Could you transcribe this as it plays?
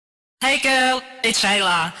Hey girl, it's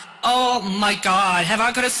Shayla. Oh my god, have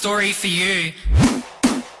I got a story for you?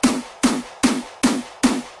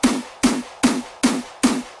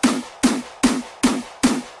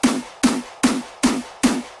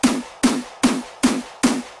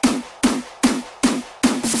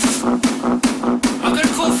 I got a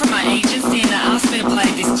call from my agency and they asked me to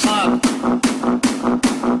play this club.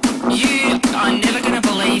 You are never gonna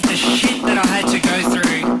believe the shit that I had to go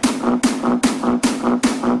through.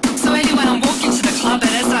 So anyway, I'm walking to the club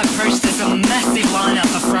and as I approach there's a massive line out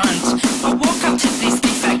the front. I walk up to this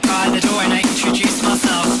big fat guy at the door and I introduce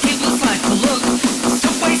myself. He was like, look,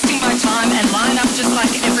 stop wasting my time and line up just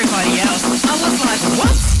like everybody else. I was like,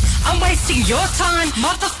 what? I'm wasting your time,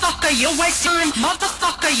 motherfucker, you're wasting time,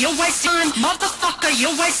 motherfucker, you're wasting time, motherfucker,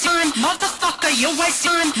 you're wasting time, motherfucker, you're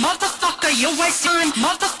wasting time, motherfucker, you're wasting time,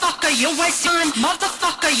 motherfucker, you're wasting time,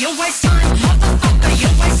 motherfucker, you're wasting time, motherfucker,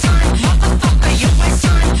 you're wasting time,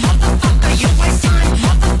 motherfucker, you're wasting time,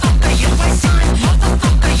 motherfucker, you're wasting time, motherfucker, you're wasting time,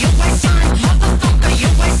 motherfucker, you're wasting time, motherfucker,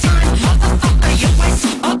 you're wasting time, motherfucker,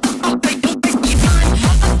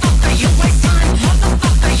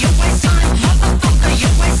 you're wasting time, motherfucker, you're wasting time, motherfucker, you're wasting time,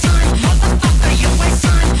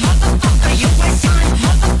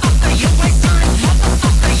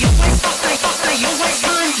 motherfucker, you're wasting time,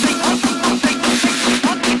 motherfucker, you're wasting time. Motherfucker, you waste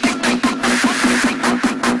time. Motherfucker, you waste time. Motherfucker, you waste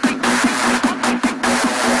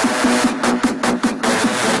time. Motherfucker, you waste time. Motherfucker,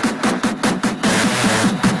 you waste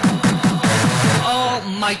time. Oh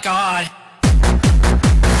my god.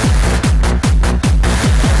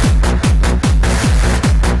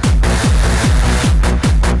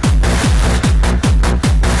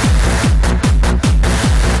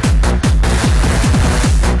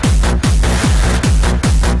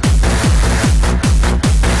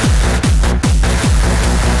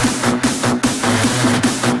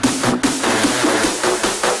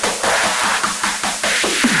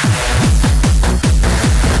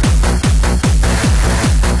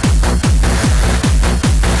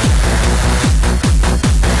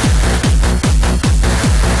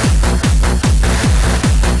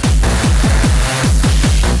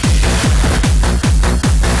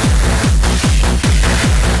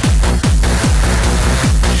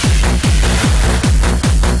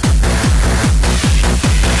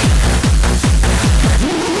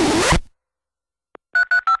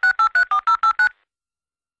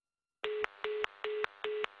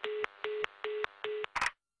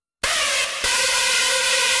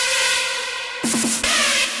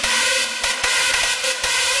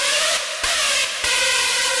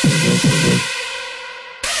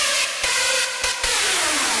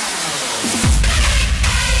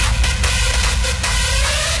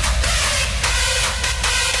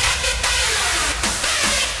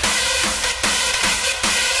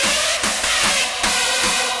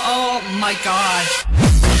 Oh my god.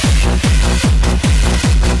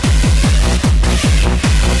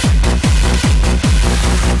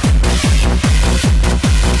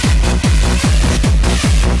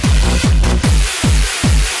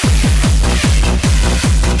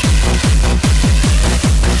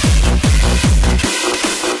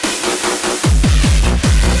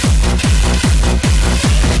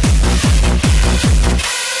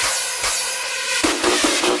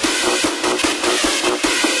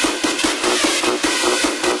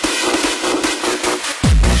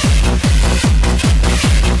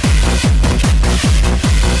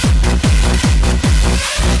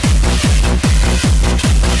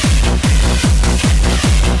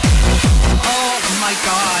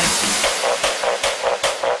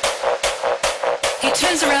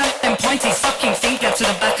 Turns around and points his fucking finger to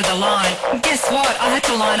the back of the line. And guess what? I had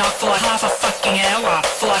to line up for like half a fucking hour.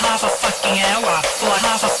 For like half a fucking hour. For like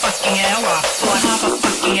half a fucking hour. For like half a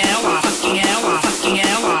fucking hour. Fucking hour. Fucking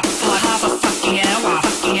hour.